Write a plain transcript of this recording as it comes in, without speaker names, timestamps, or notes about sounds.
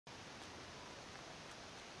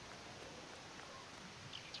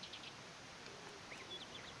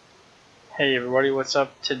Hey everybody, what's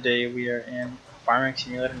up? Today we are in Farming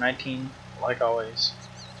Simulator 19, like always,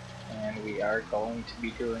 and we are going to be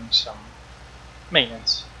doing some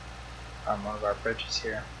maintenance on one of our bridges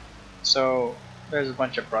here. So there's a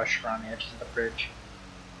bunch of brush around the edges of the bridge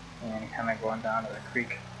and kind of going down to the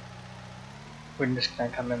creek. We're just going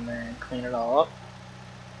to come in there and clean it all up.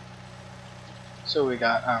 So we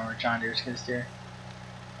got our John Deere skid steer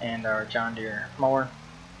and our John Deere mower.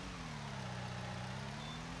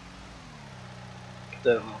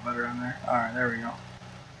 Get that a little better on there. Alright, there we go.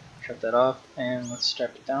 Shut that off and let's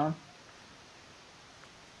strap it down.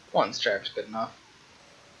 One strap's good enough.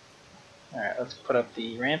 Alright, let's put up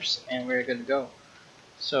the ramps and we're good to go.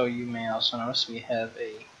 So you may also notice we have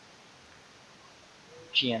a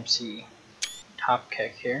GMC top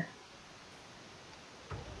kick here.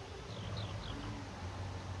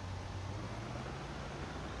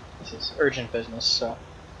 This is urgent business, so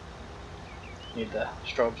need the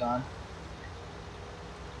strobes on.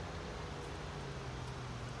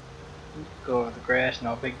 Go over the grass,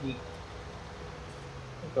 no biggie.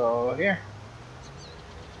 We'll go here.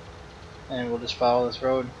 And we'll just follow this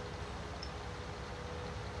road.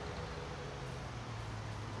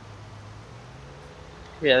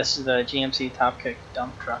 Yeah, this is the GMC top kick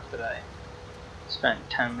dump truck that I spent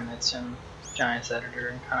 10 minutes in Giants Editor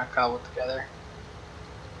and kind of cobbled together.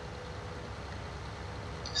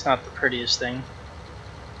 It's not the prettiest thing.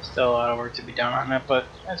 Still a lot of work to be done on it, but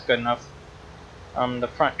that's good enough. The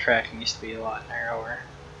front track needs to be a lot narrower.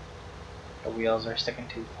 The wheels are sticking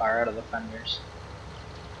too far out of the fenders.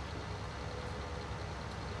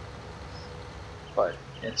 But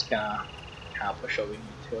it's gonna accomplish what we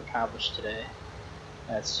need to accomplish today.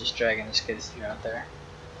 That's just dragging the skid steer out there.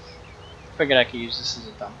 Figured I could use this as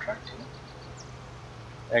a dump truck too.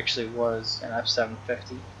 It actually was an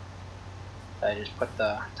F750. I just put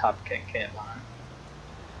the top kick cab on.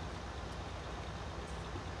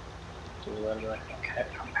 Do a little bit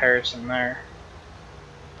of comparison there.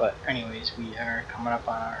 But anyways, we are coming up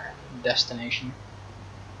on our destination.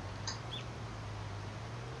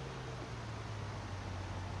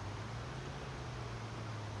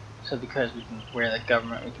 So because we're the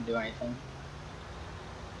government, we can do anything.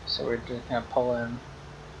 So we're just gonna pull in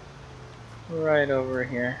right over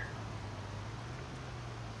here.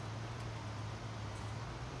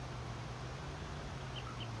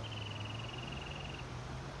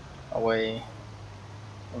 Away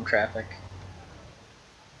from traffic.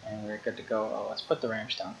 And we're good to go. Oh, let's put the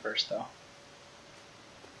ramps down first though.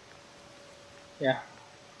 Yeah,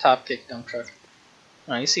 top kick dump truck.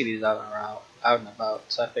 No, you see these out and about,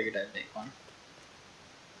 so I figured I'd take one.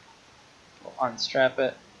 We'll unstrap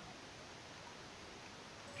it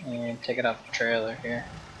and take it off the trailer here.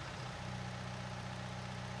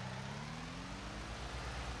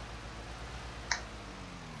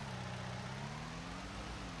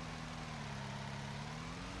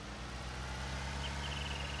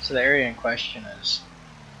 So the area in question is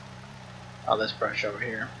all this brush over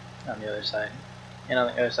here on the other side and on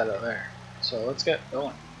the other side over there. So let's get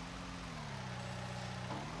going.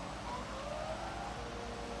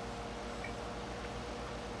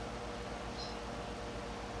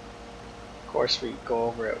 Of course we go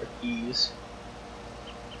over it with ease.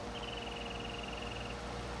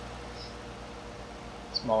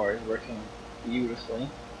 This mower is working beautifully.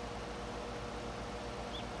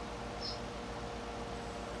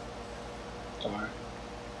 Come on.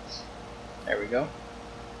 There we go.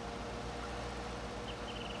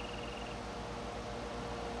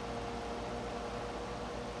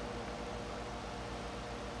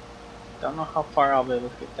 Don't know how far I'll be able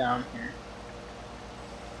to get down here.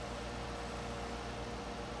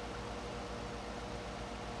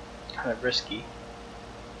 Kind of risky.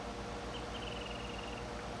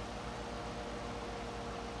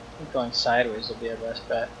 I think going sideways will be our best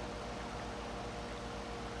bet.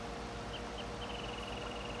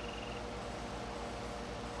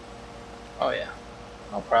 Oh yeah,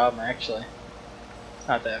 no problem actually. It's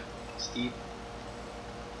not that steep.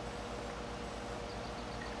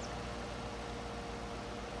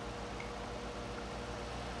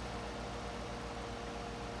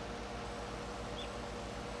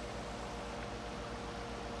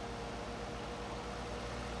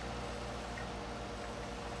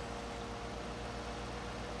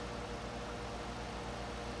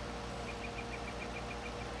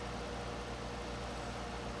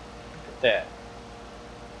 That.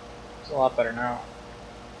 It's a lot better now.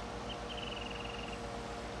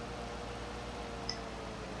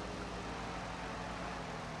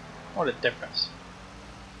 What a difference.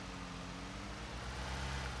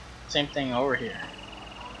 Same thing over here.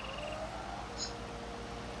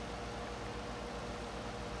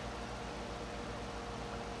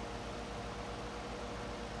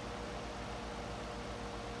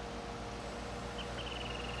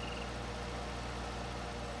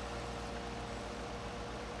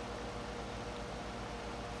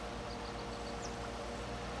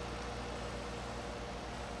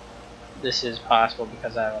 this is possible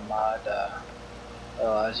because I have a mod that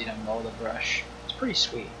allows you to mow the brush. It's pretty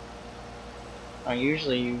sweet. Now,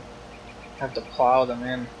 usually you have to plow them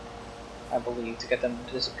in, I believe, to get them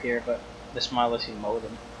to disappear, but this mod lets you mow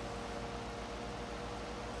them.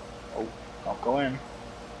 Oh, don't go in.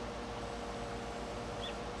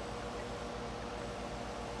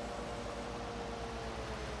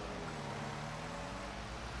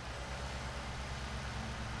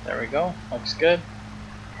 There we go, looks good.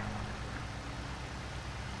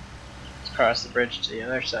 Let's cross the bridge to the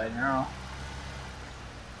other side now.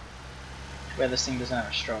 Too bad this thing doesn't have a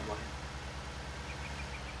strobe light.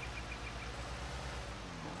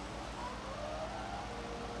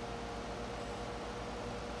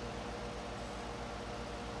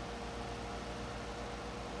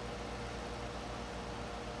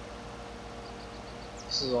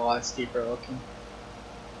 This is a lot steeper looking.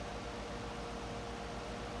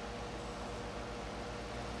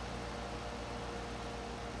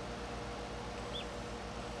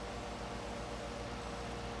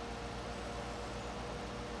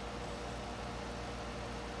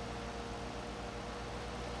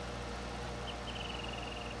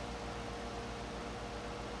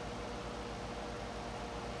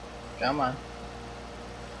 Come on.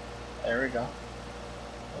 There we go.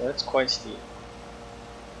 Well, that's quite steep.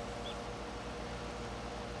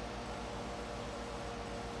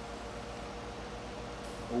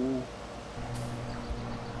 Ooh.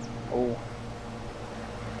 Oh.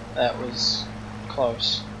 That was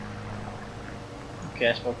close. Okay,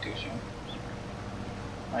 I spoke too soon.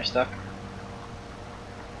 Am I stuck?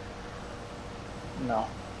 No.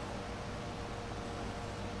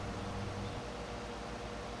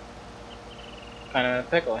 Kind of in a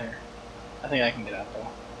pickle here. I think I can get out though.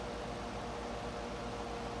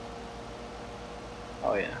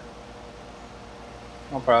 Oh yeah.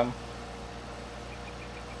 No problem.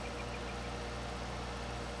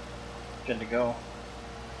 Good to go.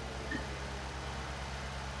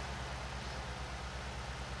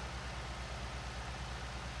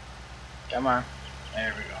 Come on.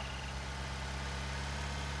 There we go.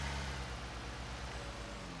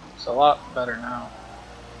 It's a lot better now.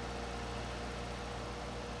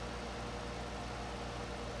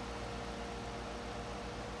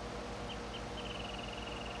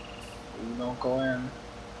 Ooh, don't go in.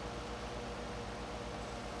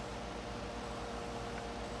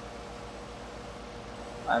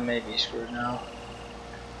 I may be screwed now.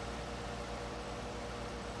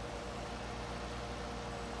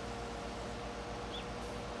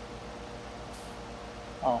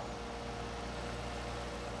 Oh.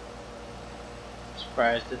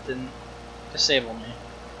 Surprised it didn't disable me.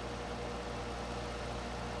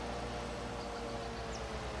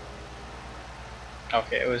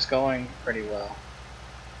 Okay, it was going pretty well.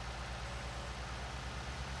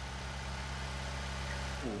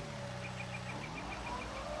 Ooh.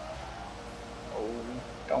 Oh,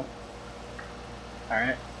 don't.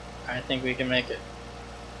 Alright, I think we can make it.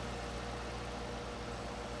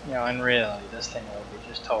 You know, in reality, this thing will be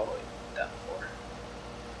just totally done for.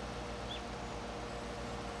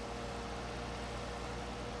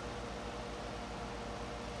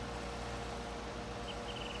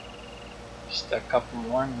 Just a couple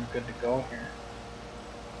more and we're good to go here.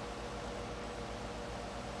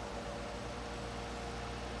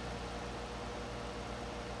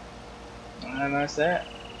 And that's that.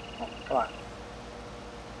 Oh, come on.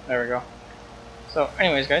 There we go. So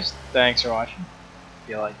anyways guys, thanks for watching. If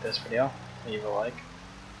you like this video, leave a like,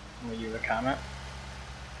 leave a comment.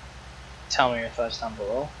 Tell me your thoughts down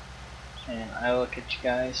below. And I will catch you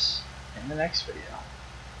guys in the next video.